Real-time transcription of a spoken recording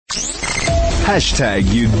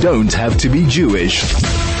You don't have to be Jewish.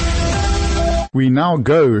 We now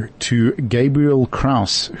go to Gabriel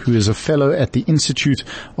Crouse, who is a fellow at the Institute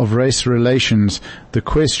of Race Relations. The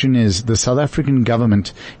question is, the South African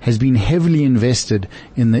government has been heavily invested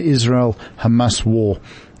in the Israel-Hamas war.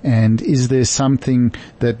 And is there something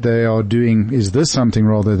that they are doing,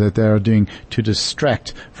 that they are doing to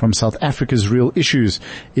distract from South Africa's real issues?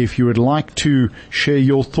 If you would like to share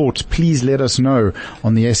your thoughts, please let us know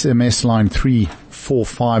on the SMS line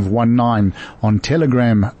 34519, on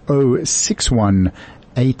Telegram 061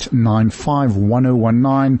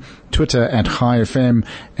 8951019, Twitter at ChaiFM,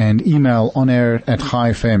 and email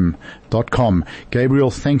onair@chaifm.com. Gabriel,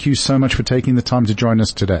 thank you so much for taking the time to join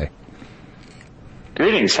us today.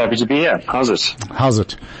 Greetings, happy to be here. How's it?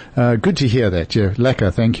 Good to hear that. Yeah, lekker,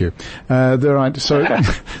 thank you. Right, so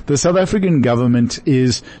the South African government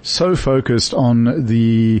is so focused on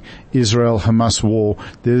the Israel-Hamas war.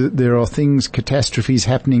 There are catastrophes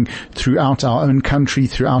happening throughout our own country,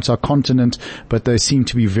 throughout our continent, but they seem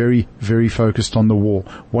to be very, very focused on the war.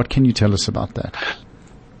 What can you tell us about that?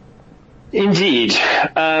 Indeed.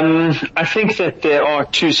 I think that there are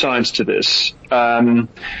two sides to this.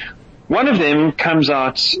 One of them comes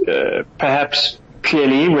out perhaps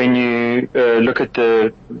clearly when you look at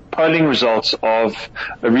the polling results of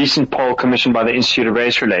a recent poll commissioned by the Institute of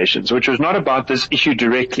Race Relations, which was not about this issue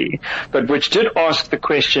directly, but which did ask the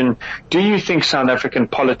question, do you think South African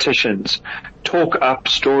politicians talk up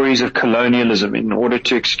stories of colonialism in order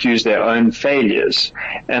to excuse their own failures?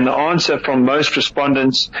 And the answer from most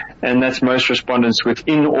respondents, and that's most respondents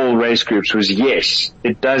within all race groups, was yes.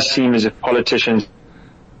 It does seem as if politicians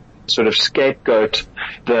sort of scapegoat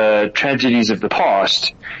the tragedies of the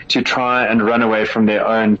past to try and run away from their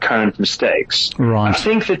own current mistakes. Right. I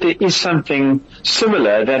think that there is something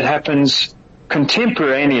similar that happens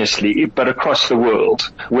contemporaneously but across the world,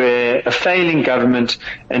 where a failing government,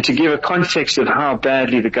 and to give a context of how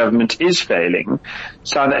badly the government is failing,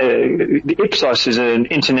 the Ipsos is an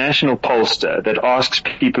international pollster that asks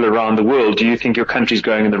people around the world, do you think your country is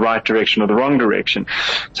going in the right direction or the wrong direction?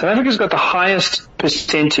 South Africa's got the highest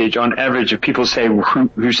percentage on average of people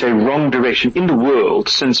who say wrong direction in the world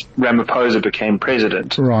since Ramaphosa became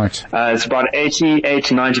president. Right. It's about 80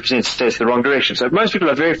 to 90% says the wrong direction. So most people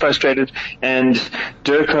are very frustrated, and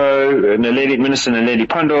Durko, Minister Naledi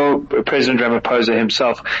Pandor, President Ramaphosa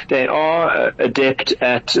himself, they are adept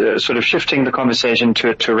at sort of shifting the conversation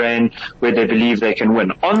to a terrain where they believe they can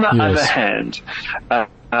win. On the other hand,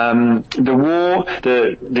 the war,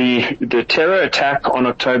 the terror attack on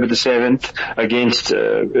October the 7th against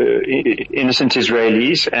innocent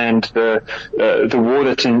Israelis, and the war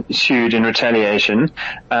that ensued in retaliation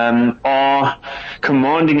are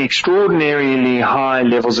commanding extraordinarily high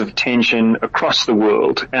levels of attention across the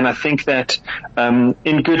world. And I think that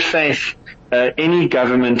in good faith, any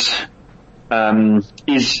government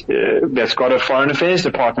that's got a foreign affairs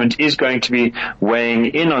department is going to be weighing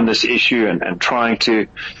in on this issue and trying to,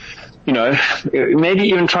 maybe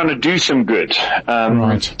even trying to do some good.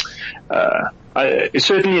 Right.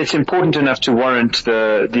 Certainly it's important enough to warrant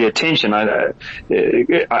the attention. I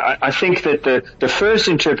think that the first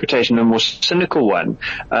interpretation, the more cynical one,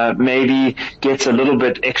 maybe gets a little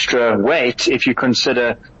bit extra weight if you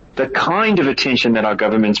consider the kind of attention that our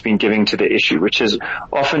government's been giving to the issue, which has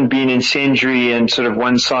often been incendiary and sort of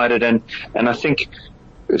one-sided, and I think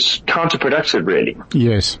it's counterproductive, really.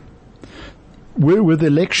 Yes. With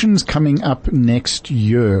elections coming up next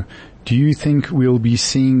year, do you think we'll be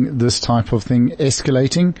seeing this type of thing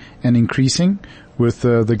escalating and increasing with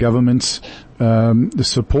the government's the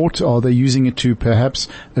support? Are they using it to perhaps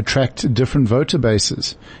attract different voter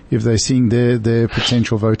bases if they're seeing their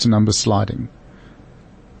potential voter numbers sliding?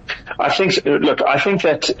 I think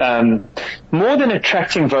that more than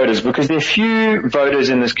attracting voters, because there are few voters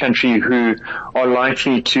in this country who are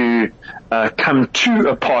likely to come to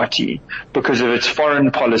a party because of its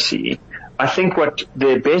foreign policy, I think what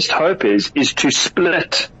their best hope is to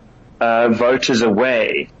split voters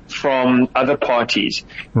away from other parties.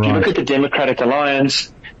 Right. If you look at the Democratic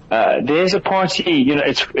Alliance, there's a party,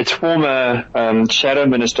 its former shadow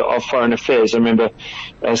minister of foreign affairs, I remember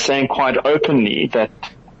saying quite openly that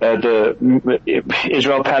the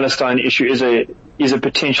Israel-Palestine issue is a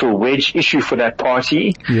potential wedge issue for that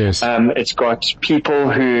party. Yes. It's got people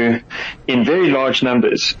who, in very large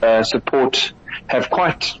numbers, have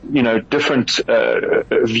quite, different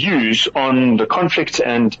views on the conflict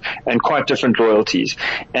and quite different loyalties.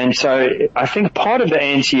 And so I think part of the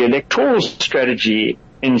ANC electoral strategy,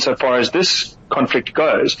 insofar as this conflict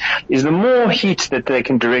goes, is the more heat that they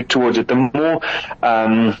can direct towards it, the more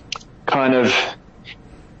kind of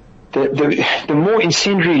the more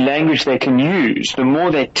incendiary language they can use, the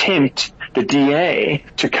more they tempt the DA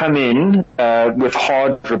to come in with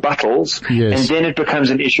hard rebuttals, yes. And then it becomes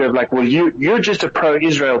an issue of like, well, you're just a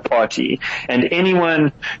pro-Israel party, and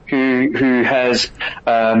anyone who has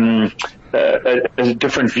a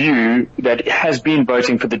different view that has been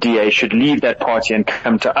voting for the DA should leave that party and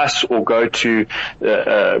come to us or go to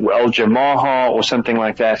Al-Jamaah or something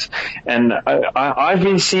like that. And I've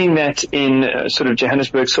been seeing that in sort of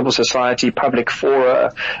Johannesburg civil society, public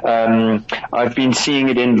fora. I've been seeing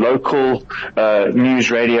it in local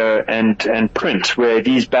news, radio, and print, where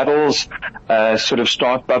these battles sort of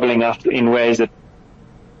start bubbling up in ways that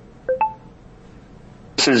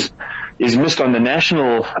this is missed on the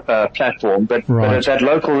national platform, but at that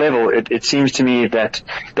local level, it seems to me that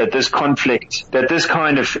this conflict, that this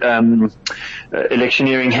kind of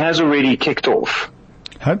electioneering has already kicked off.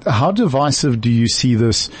 How divisive do you see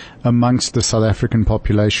this amongst the South African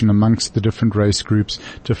population, amongst the different race groups,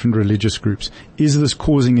 different religious groups? Is this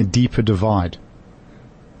causing a deeper divide?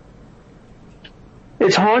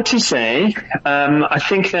 It's hard to say. I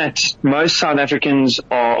think that most South Africans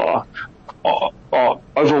are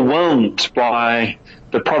overwhelmed by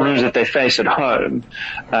the problems that they face at home.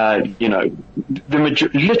 Literally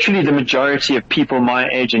the majority of people my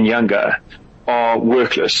age and younger are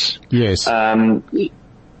workless. Yes.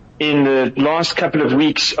 In the last couple of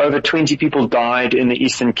weeks, over 20 people died in the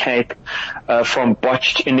Eastern Cape from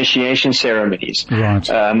botched initiation ceremonies. Right.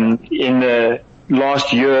 In the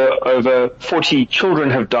last year, over 40 children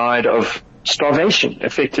have died of starvation,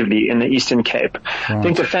 effectively, in the Eastern Cape. Right. I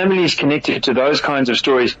think the families connected to those kinds of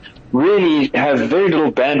stories really have very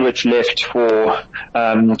little bandwidth left for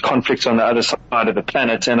conflicts on the other side of the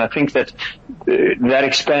planet, and I think that that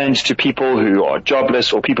expands to people who are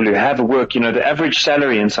jobless or people who have a work. The average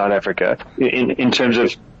salary in South Africa, in terms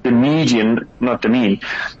of the median, not the mean,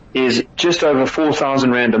 is just over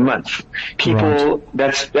 4,000 rand a month. People,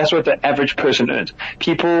 right. That's what the average person earns.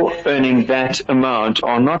 People earning that amount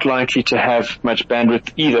are not likely to have much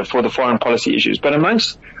bandwidth either for the foreign policy issues. But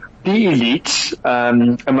amongst the elites,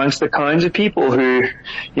 amongst the kinds of people who,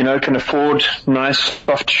 can afford nice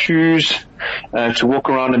soft shoes, to walk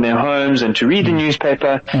around in their homes and to read the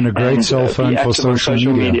newspaper. And a great cell phone for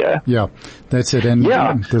social media. Yeah, that's it. And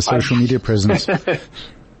the social media presence.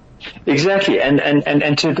 Exactly, and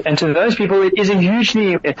to those people, it is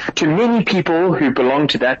to many people who belong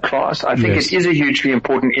to that class, I think it is a hugely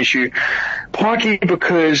important issue, partly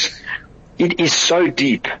because it is so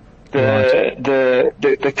deep.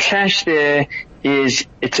 The clash there is,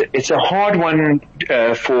 it's a hard one,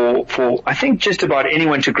 for I think just about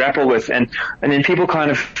anyone to grapple with, and then people kind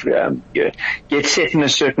of, get set in a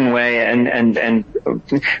certain way, and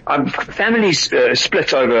families,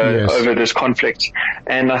 split over this conflict,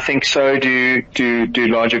 and I think so do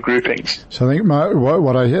larger groupings. So I think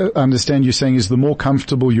what I understand you saying is the more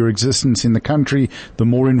comfortable your existence in the country, the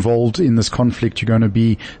more involved in this conflict you're going to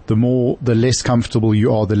be, the less comfortable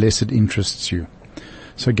you are, the less it interests you.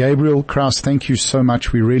 So Gabriel Crouse, thank you so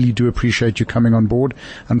much. We really do appreciate you coming on board.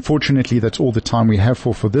 Unfortunately, that's all the time we have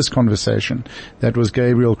for this conversation. That was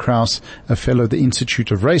Gabriel Crouse, a fellow at the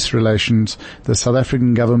Institute of Race Relations. The South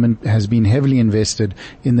African government has been heavily invested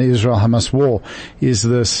in the Israel-Hamas war. Is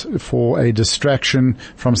this for a distraction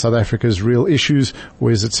from South Africa's real issues,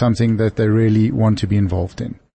 or is it something that they really want to be involved in?